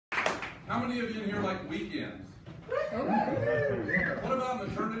How many of you in here like weekends? What about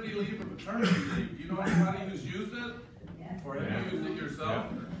maternity leave or paternity leave? Do you know anybody who's used it? Or have you used it yourself?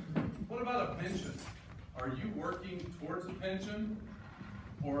 What about a pension? Are you working towards a pension?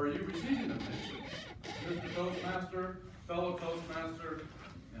 Or are you receiving a pension? Mr. Toastmaster, fellow Toastmaster,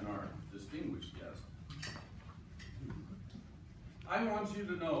 and our distinguished guest. I want you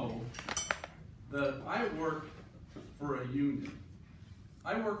to know that I work for a union.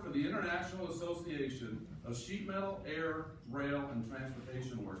 I work for the International Association of Sheet Metal, Air, Rail, and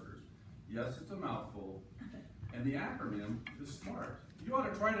Transportation Workers. Yes, it's a mouthful, and the acronym is SMART. You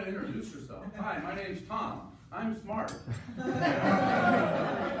ought to try to introduce yourself. Hi, my name's Tom. I'm smart.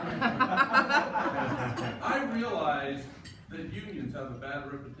 I realize that unions have a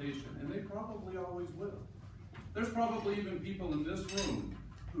bad reputation, and they probably always will. There's probably even people in this room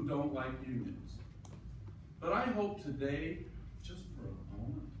who don't like unions. But I hope today, just for a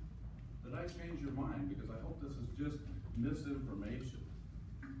moment, that I change your mind, because I hope this is just misinformation.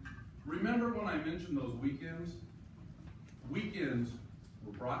 Remember when I mentioned those weekends? Weekends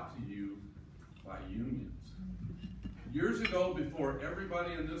were brought to you by unions. Years ago, before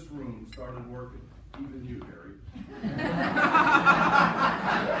everybody in this room started working, even you, Harry.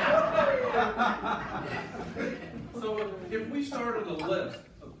 So if we started a list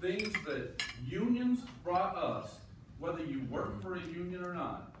of things that unions brought us, whether you work for a union or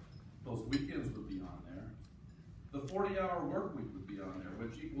not, those weekends would be on there. The 40-hour work week would be on there,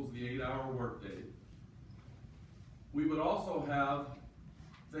 which equals the 8-hour workday. We would also have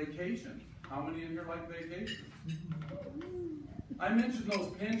vacation. How many in here like vacation? I mentioned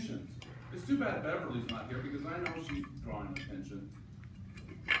those pensions. It's too bad Beverly's not here because I know she's drawing a pension.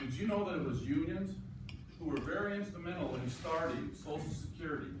 Did you know that it was unions who were very instrumental in starting Social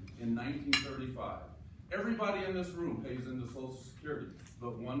Security in 1935? Everybody in this room pays into Social Security,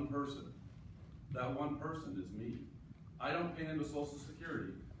 but one person. That one person is me. I don't pay into Social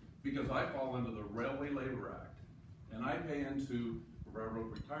Security because I fall into the Railway Labor Act, and I pay into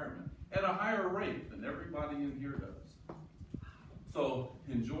railroad retirement at a higher rate than everybody in here does. So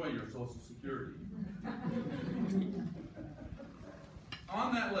enjoy your Social Security.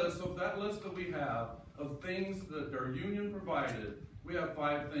 On that list, so that list that we have of things that are union provided, we have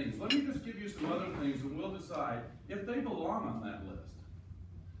 5 things. Let me just give you some other things and we'll decide if they belong on that list.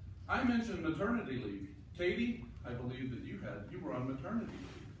 I mentioned maternity leave. Katie, I believe that you were on maternity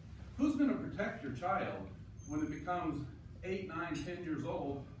leave. Who's going to protect your child when it becomes 8, 9, 10 years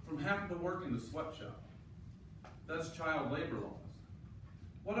old from having to work in the sweatshop? That's child labor laws.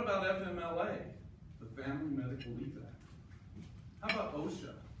 What about FMLA, the Family Medical Leave Act? How about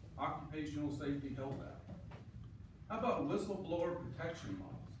OSHA, Occupational Safety Health Act? How about whistleblower protection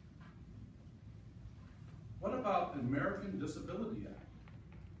laws? What about the American Disability Act?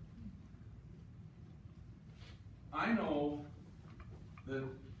 I know that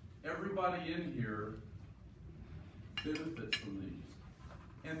everybody in here benefits from these.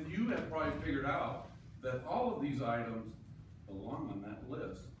 And you have probably figured out that all of these items belong on that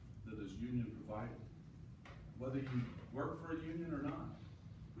list that is union provided. Whether you work for a union or not,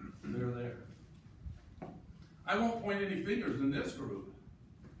 they're there. I won't point any fingers in this group,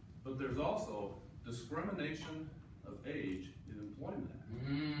 but there's also discrimination of age in employment.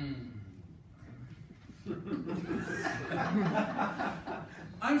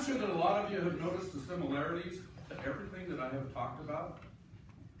 I'm sure that a lot of you have noticed the similarities to everything that I have talked about,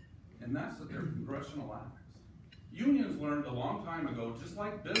 and that's that they're congressional acts. Unions learned a long time ago, just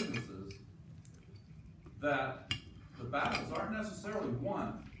like businesses, that the battles aren't necessarily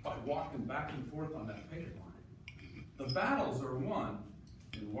won by walking back and forth on that picket line. The battles are won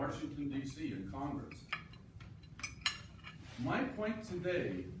in Washington, D.C. in Congress. My point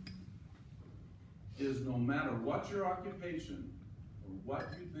today is no matter what your occupation or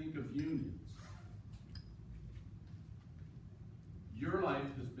what you think of unions, your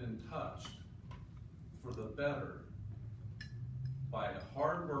life has been touched for the better by a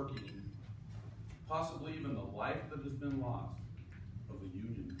hard-working, possibly even the life that has been lost of a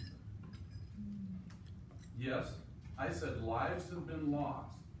union member. Yes, I said lives have been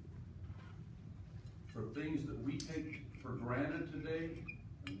lost for things that we take for granted today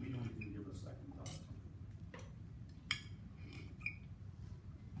and we don't even give a second thought.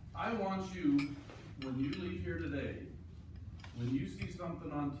 I want you, when you leave here today, when you see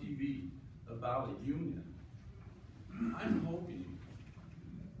something on TV about a union, I'm hoping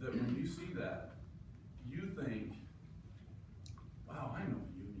that when you see that, you think, wow, I know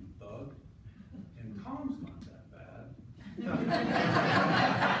a union thug, and Tom's not that bad. At least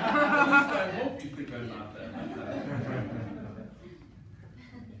I hope you think I'm not that bad.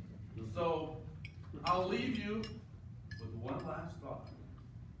 So I'll leave you with one last thought.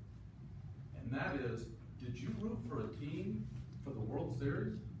 And that is, did you root for a team for the World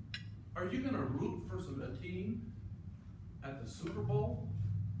Series? Are you going to root for a team at the Super Bowl?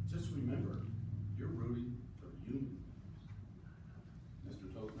 Just remember, you're rooting for Union.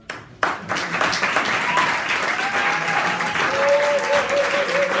 Mr. Toastmaster.